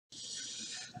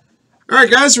All right,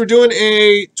 guys, we're doing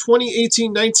a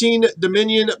 2018-19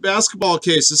 Dominion basketball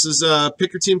case. This is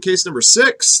Pick Your Team case number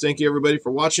 6. Thank you, everybody,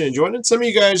 for watching and joining. Some of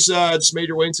you guys just made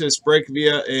your way into this break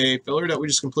via a filler that we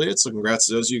just completed, so congrats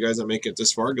to those of you guys that make it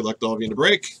this far. Good luck to all of you in the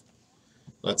break.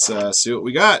 Let's see what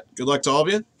we got. Good luck to all of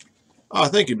you. Oh,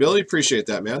 thank you, Billy. Appreciate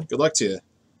that, man. Good luck to you.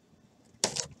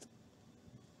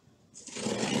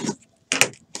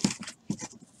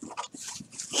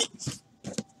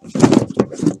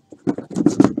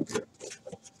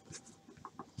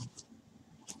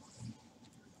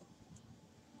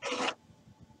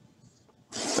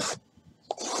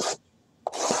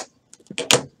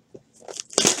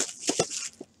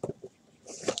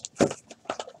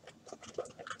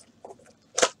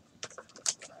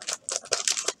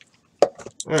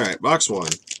 All right, box one.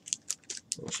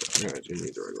 Yeah, I do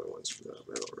need the regular ones for the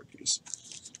metal rookies.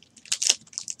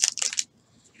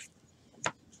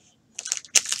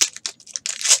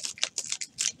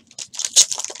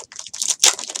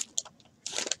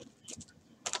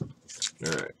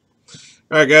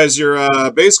 All right, guys.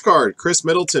 Your base card: Chris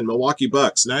Middleton, Milwaukee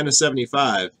Bucks,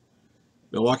 9/75.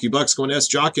 Milwaukee Bucks going to S.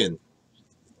 Jockin.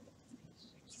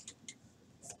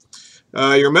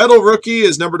 Your metal rookie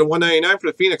is numbered to 199 for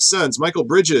the Phoenix Suns, Michael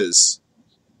Bridges.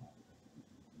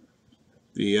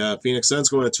 The Phoenix Suns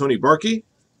going to Tony Barkey.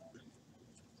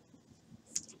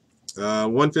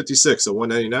 156 of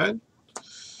 199.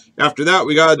 After that,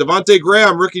 we got Devontae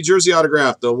Graham, rookie jersey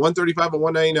autograph, the 135 of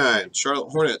 199. Charlotte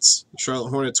Hornets. Charlotte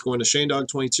Hornets going to Shane Dog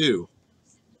 22.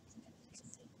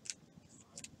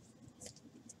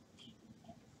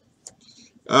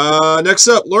 Next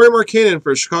up, Lauri Markkanen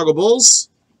for Chicago Bulls.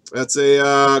 That's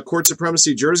a Court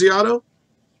Supremacy jersey auto.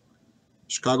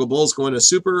 Chicago Bulls going to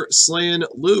Super Slaying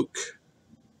Luke.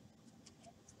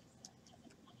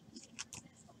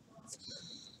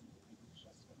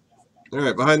 All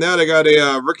right, behind that, I got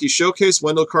a rookie showcase,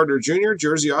 Wendell Carter Jr.,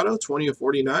 jersey auto, 20 of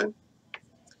 49.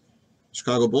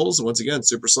 Chicago Bulls, once again,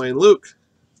 Super Slaying Luke.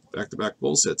 Back-to-back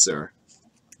Bulls hits there.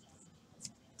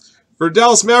 For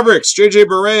Dallas Mavericks, J.J.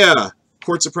 Barea,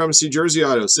 Court Supremacy jersey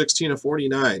auto, 16 of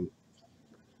 49.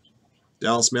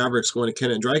 Dallas Mavericks going to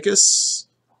Ken Andrikis.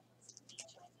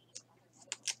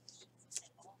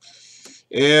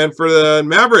 And for the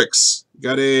Mavericks,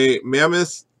 got a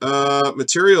Mammoth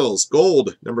Materials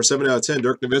Gold, number 7 out of 10,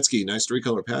 Dirk Nowitzki. Nice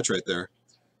three-color patch right there.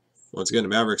 Once again, the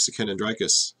Mavericks to Ken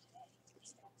Andrikis.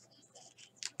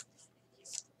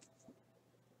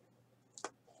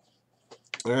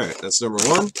 All right, that's number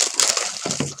 1.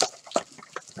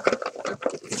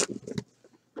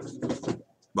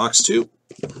 Box 2.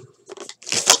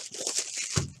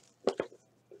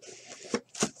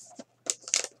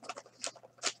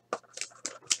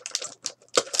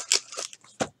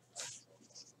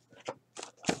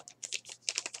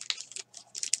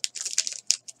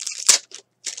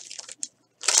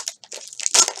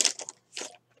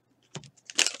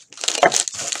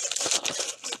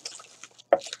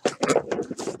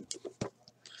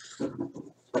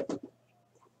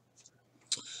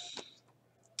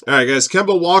 All right, guys.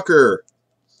 Kemba Walker,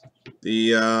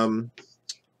 the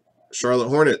Charlotte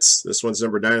Hornets. This one's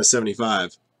number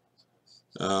 9/75.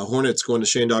 Hornets going to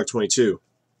Shane Dog 22.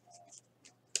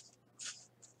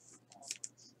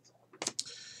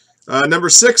 Number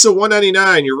 6 of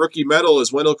 199. Your rookie medal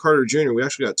is Wendell Carter Jr. We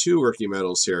actually got 2 rookie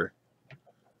medals here.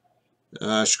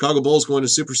 Chicago Bulls going to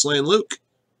Super Slaying Luke.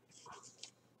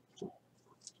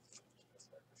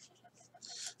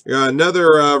 Another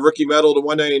rookie medal to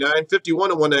 199, 51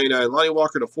 to 199. Lonnie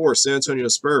Walker to 4, San Antonio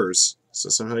Spurs. So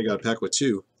somehow you got a pack with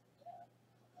 2.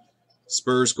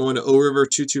 Spurs going to O River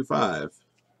 225.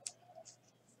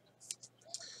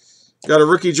 Got a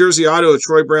rookie jersey auto of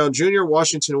Troy Brown Jr.,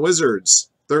 Washington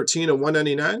Wizards, 13 of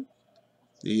 199.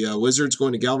 The Wizards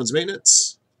going to Galvin's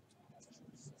Maintenance.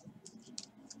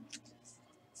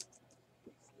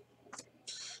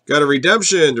 Got a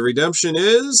redemption. The redemption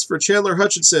is for Chandler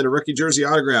Hutchinson, a rookie jersey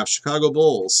autograph, Chicago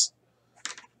Bulls.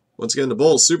 Once again, the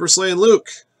Bulls, Super Slaying Luke.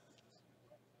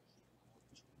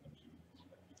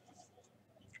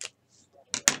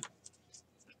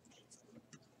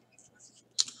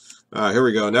 Here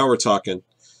we go. Now we're talking.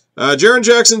 Jaren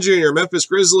Jackson Jr., Memphis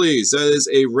Grizzlies. That is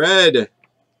a red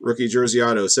rookie jersey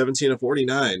auto, 17 of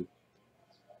 49.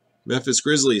 Memphis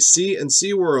Grizzlies, C and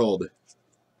C World.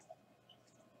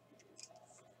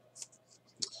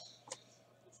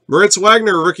 Moritz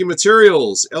Wagner, rookie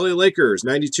materials, LA Lakers,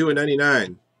 92 and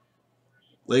 99.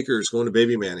 Lakers going to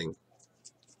Baby Manning.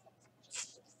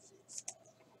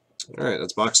 All right,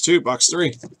 that's box 2. Box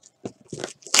 3.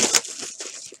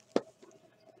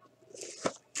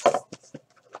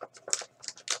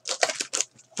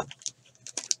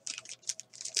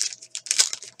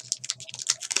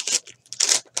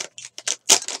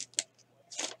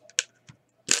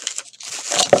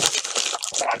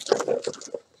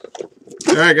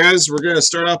 All right, guys, we're going to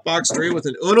start off box 3 with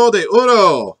an Uno de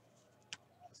Uno.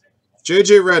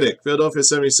 J.J. Redick, Philadelphia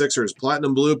 76ers,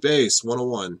 Platinum Blue Base,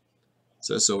 101.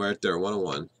 Says so right there,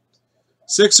 101.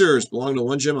 Sixers belong to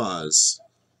one Jim Oz.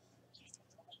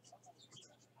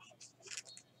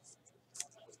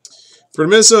 For the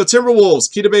Minnesota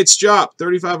Timberwolves, Keita Bates-Diop,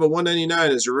 35 of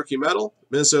 199 is your rookie medal.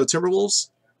 Minnesota Timberwolves.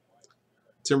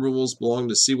 Timberwolves belong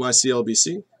to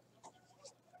CYCLBC.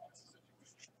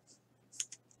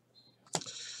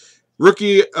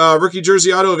 Rookie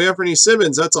jersey auto of Anthony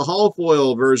Simmons. That's a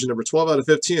holofoil version, number 12 out of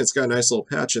 15. It's got a nice little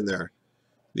patch in there.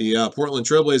 The Portland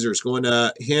Trailblazers going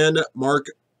to Hank Mark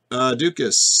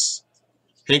Dukas.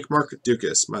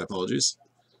 My apologies.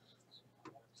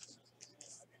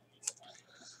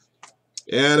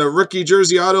 And a rookie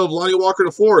jersey auto of Lonnie Walker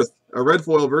IV. A red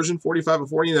foil version, 45 of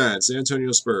 49. San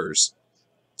Antonio Spurs.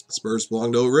 Spurs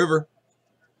belong to O River.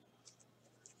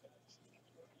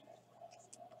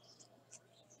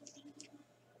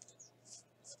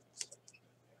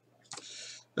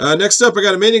 Next up, I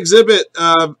got a main exhibit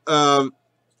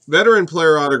veteran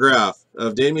player autograph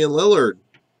of Damian Lillard,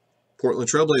 Portland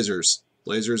Trailblazers.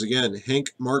 Blazers again,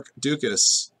 Hank Mark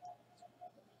Dukas.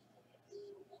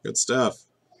 Good stuff.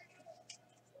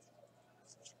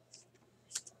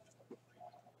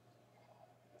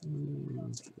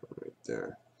 Right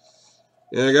there.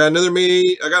 And I got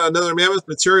another Mammoth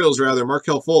Materials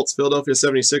Markelle Fultz, Philadelphia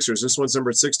 76ers. This one's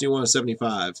numbered 61 of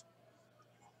 75.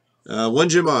 One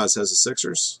Jim Oz has the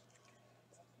Sixers.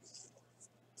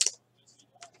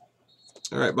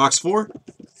 All right, box 4.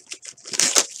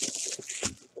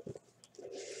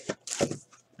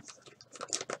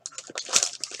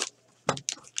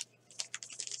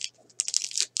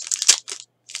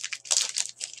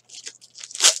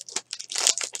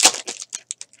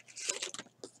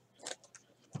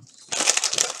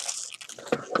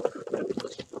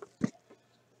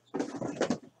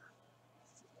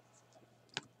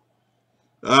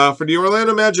 For the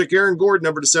Orlando Magic, Aaron Gordon,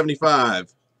 number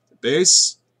 75.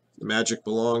 Base, the Magic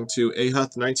belong to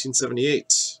Ahuth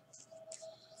 1978.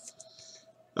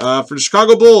 For the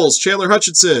Chicago Bulls, Chandler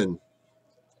Hutchinson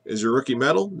is your rookie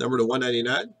medal, number to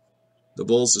 199. The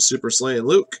Bulls to Super Slay and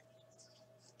Luke.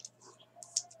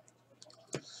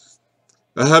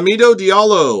 Hamidou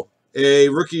Diallo, a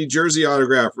rookie jersey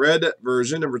autograph, red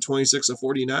version, number 26 of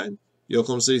 49. The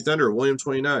Oklahoma City Thunder, William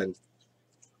 29.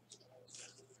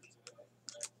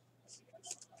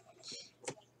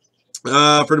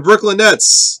 For the Brooklyn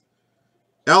Nets,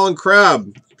 Alan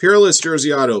Crabb, Peerless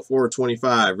jersey auto,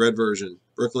 425, red version.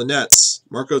 Brooklyn Nets,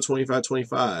 Marco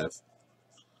 2525.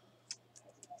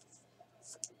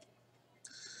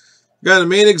 Got the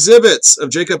main exhibits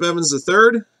of Jacob Evans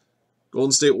III,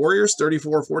 Golden State Warriors,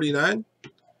 34-49.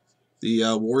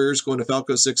 The Warriors going to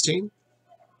Falco 16.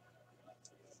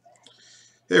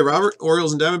 Hey, Robert,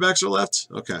 Orioles and Diamondbacks are left?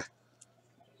 Okay.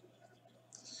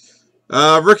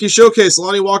 Rookie Showcase,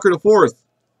 Lonnie Walker IV.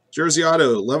 Jersey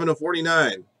Auto, 11 of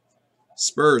 49.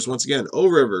 Spurs, once again, O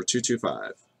River,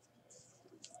 225.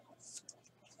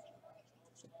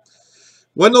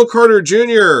 Wendell Carter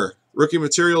Jr., Rookie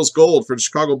Materials Gold for the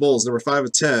Chicago Bulls, number 5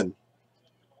 of 10.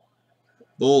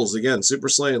 Bulls, again, Super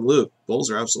Slay and Luke.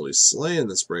 Bulls are absolutely slaying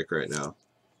this break right now.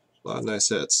 A lot of nice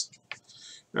hits.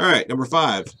 All right, number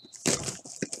 5.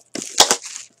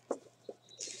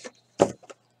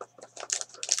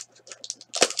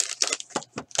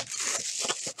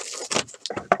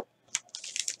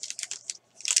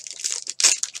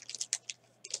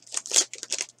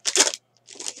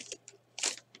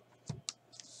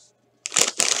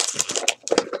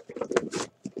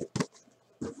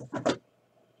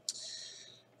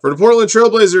 For the Portland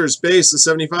Trailblazers, base of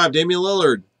 75, Damian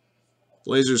Lillard.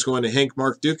 Blazers going to Hank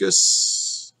Mark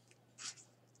Dukas.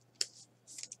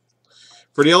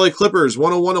 For the LA Clippers,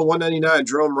 101 of 199,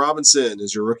 Jerome Robinson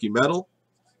is your rookie medal.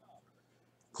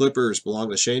 Clippers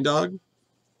belong to Shane Dog.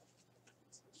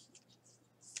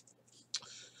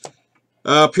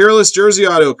 Peerless jersey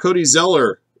auto, Cody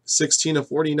Zeller, 16 of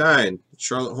 49,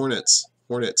 Charlotte Hornets.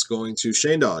 Hornets going to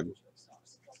Shane Dog.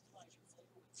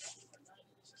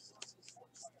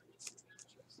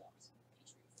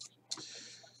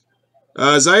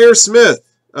 Zaire Smith,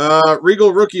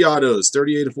 Regal rookie autos,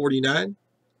 38 of 49.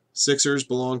 Sixers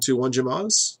belong to one Jim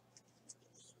Oz.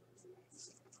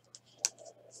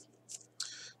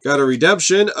 Got a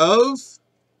redemption of,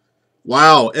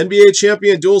 wow, NBA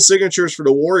champion dual signatures for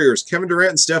the Warriors, Kevin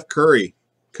Durant and Steph Curry.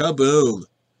 Kaboom.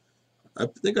 I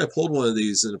think I pulled one of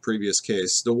these in a previous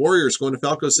case. The Warriors going to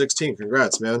Falco 16.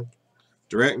 Congrats, man.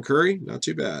 Durant and Curry, not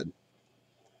too bad.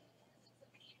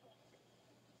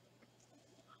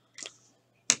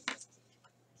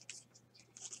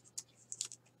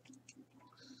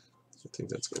 think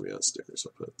that's going to be on stickers.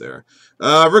 I'll put it there.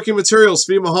 Rookie materials,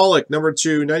 Steve Mahalik, number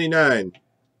 299.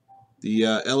 The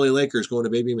LA Lakers going to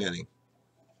Baby Manning.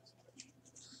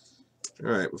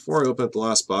 All right, before I open up the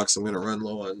last box, I'm going to run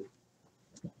low on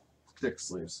thick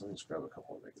sleeves. So let me just grab a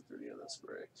couple and make it through the end of this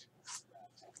break.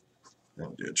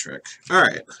 That'll do a trick. All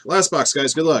right, last box,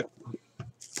 guys. Good luck.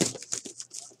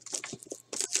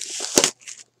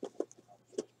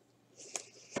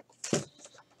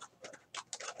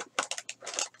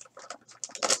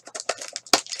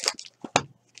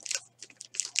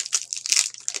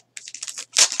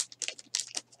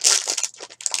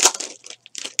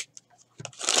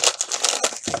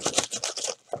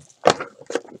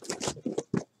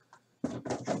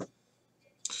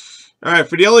 All right,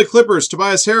 for the LA Clippers,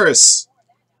 Tobias Harris.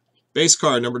 Base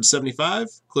card, number 75.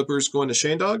 Clippers going to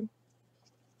Shane Dog.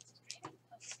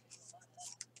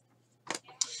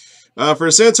 For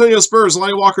the San Antonio Spurs,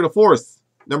 Lonnie Walker to 4th.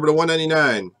 Number to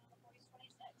 199.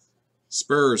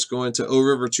 Spurs going to O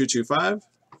River 225.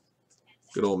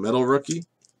 Good old metal rookie.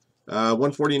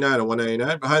 149 of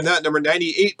 199. Behind that, number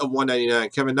 98 of 199,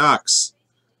 Kevin Knox.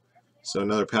 So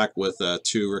another pack with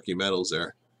 2 rookie medals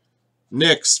there.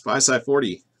 Knicks,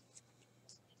 5x40.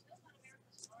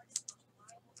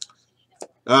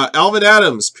 Alvin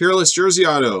Adams, Peerless Jersey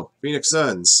Auto, Phoenix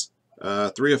Suns.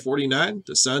 3 of 49.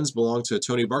 The Suns belong to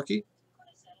Tony Barkey.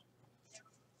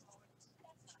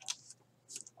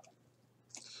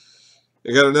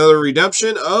 They got another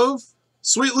redemption of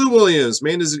Sweet Lou Williams.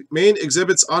 Main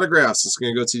exhibits autographs. It's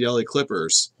going to go to the LA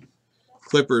Clippers.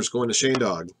 Clippers going to Shane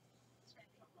Dog.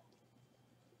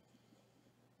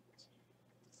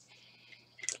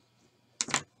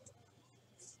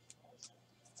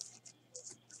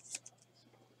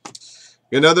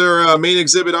 Another main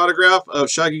exhibit autograph of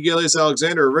Shaggy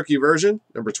Gilgeous-Alexander, a rookie version,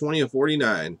 number 20 of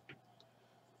 49.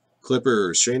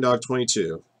 Clippers, Shane Dog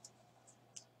 22.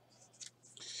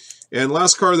 And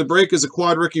last card of the break is a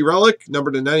quad rookie relic, number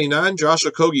to 99, Josh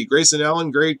Okogie, Grayson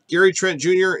Allen, Gary Trent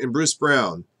Jr., and Bruce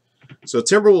Brown. So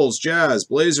Timberwolves, Jazz,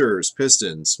 Blazers,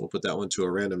 Pistons. We'll put that one to a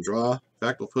random draw. In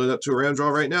fact, we'll put it up to a random draw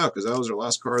right now because that was our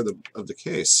last card of the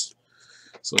case.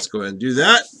 So let's go ahead and do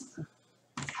that.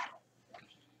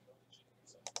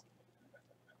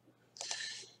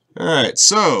 All right,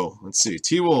 so let's see.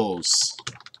 T-Wolves,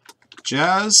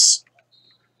 Jazz,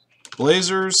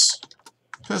 Blazers,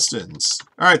 Pistons.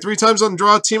 All right, 3 times on the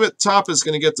draw. Team at the top is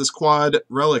going to get this quad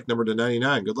relic number to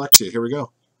 99. Good luck to you. Here we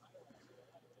go.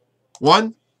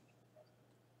 1,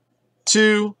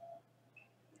 2,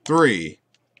 3.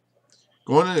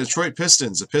 Going to the Detroit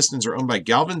Pistons. The Pistons are owned by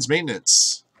Galvin's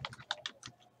Maintenance.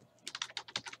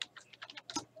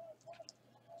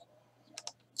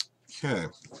 Okay.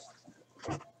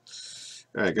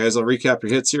 All right, guys, I'll recap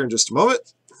your hits here in just a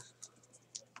moment.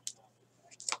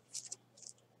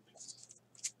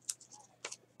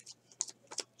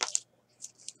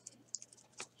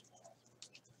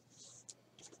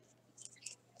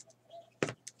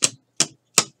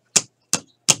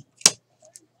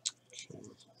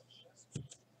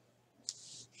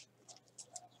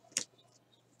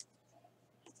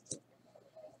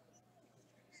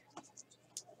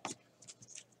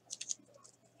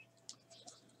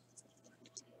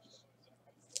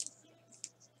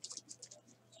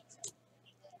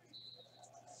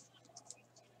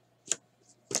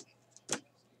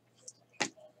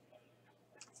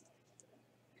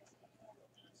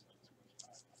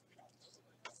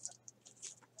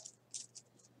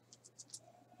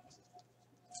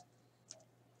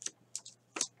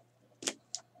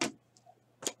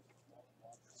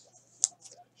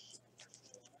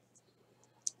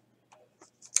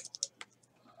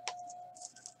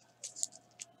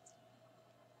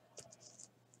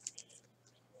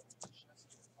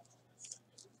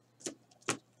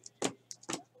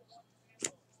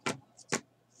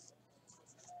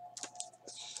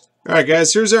 All right,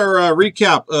 guys, here's our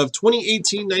recap of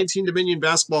 2018-19 Dominion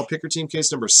Basketball Picker Team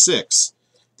Case number 6.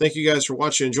 Thank you guys for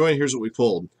watching and joining. Here's what we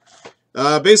pulled.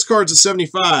 Base cards of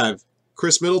 75,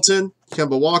 Chris Middleton,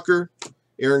 Kemba Walker,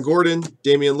 Aaron Gordon,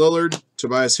 Damian Lillard,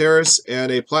 Tobias Harris, and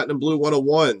a Platinum Blue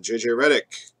 101, JJ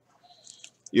Redick.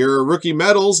 Your rookie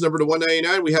medals, number to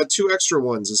 199, we had 2 extra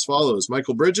ones as follows.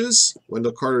 Michael Bridges,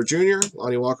 Wendell Carter Jr.,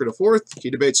 Lonnie Walker to 4th,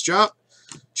 Keita Bates-Jop,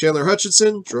 Chandler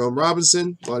Hutchinson, Jerome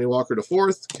Robinson, Lonnie Walker to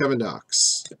 4th, Kevin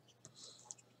Knox.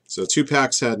 So 2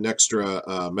 packs had an extra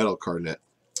metal card in it.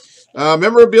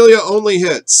 Memorabilia only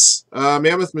hits.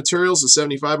 Mammoth Materials to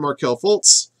 75, Markelle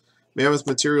Fultz. Mammoth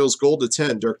Materials Gold to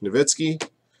 10, Dirk Nowitzki.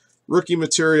 Rookie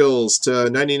Materials to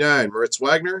 99, Moritz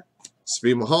Wagner.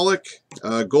 Steve Mahalik.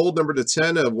 Gold number to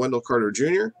 10 of Wendell Carter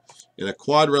Jr. And a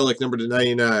quad relic number to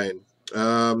 99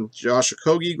 Josh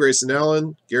Okogie, Grayson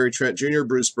Allen, Gary Trent Jr.,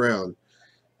 Bruce Brown.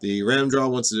 The random draw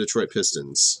went to the Detroit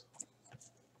Pistons.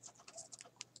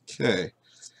 Okay.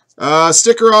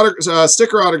 Sticker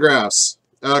autographs.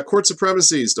 Court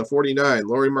Supremacies to 49,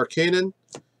 Lauri Markkanen,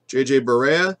 J.J.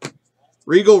 Barea.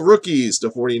 Regal Rookies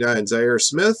to 49, Zaire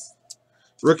Smith.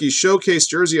 Rookie Showcase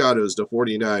Jersey Autos to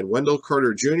 49, Wendell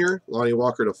Carter Jr., Lonnie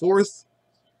Walker to 4th.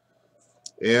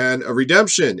 And a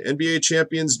redemption, NBA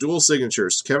Champions dual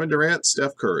signatures, Kevin Durant,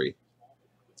 Steph Curry.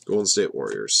 Golden State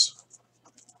Warriors.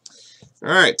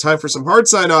 All right, time for some hard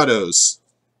sign autos.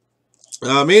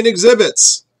 Main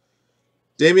exhibits.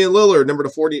 Damian Lillard, number to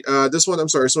 40. This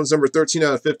one's number 13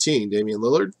 out of 15. Damian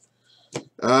Lillard.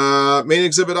 Main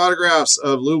exhibit autographs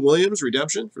of Lou Williams,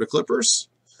 redemption for the Clippers.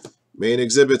 Main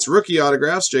exhibits rookie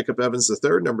autographs, Jacob Evans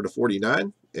III, number to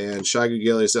 49, and Shai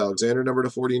Gilgeous-Alexander, number to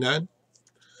 49.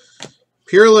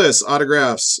 Peerless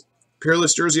autographs,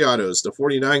 Peerless jersey autos to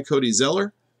 49, Cody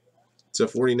Zeller, to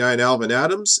 49, Alvin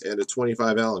Adams, and to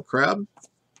 25, Alan Crabb.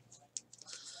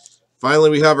 Finally,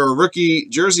 we have our rookie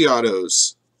jersey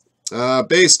autos.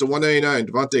 Base to 199,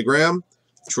 Devontae Graham,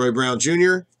 Troy Brown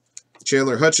Jr.,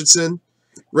 Chandler Hutchinson.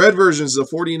 Red versions to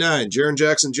 49, Jaren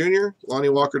Jackson Jr., Lonnie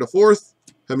Walker to 4th,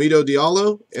 Hamidou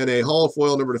Diallo, and a Hall of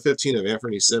Foil number to 15 of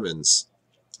Anthony Simmons.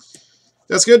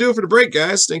 That's going to do it for the break,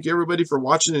 guys. Thank you, everybody, for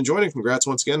watching and joining. Congrats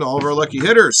once again to all of our lucky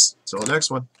hitters. Until the next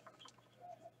one.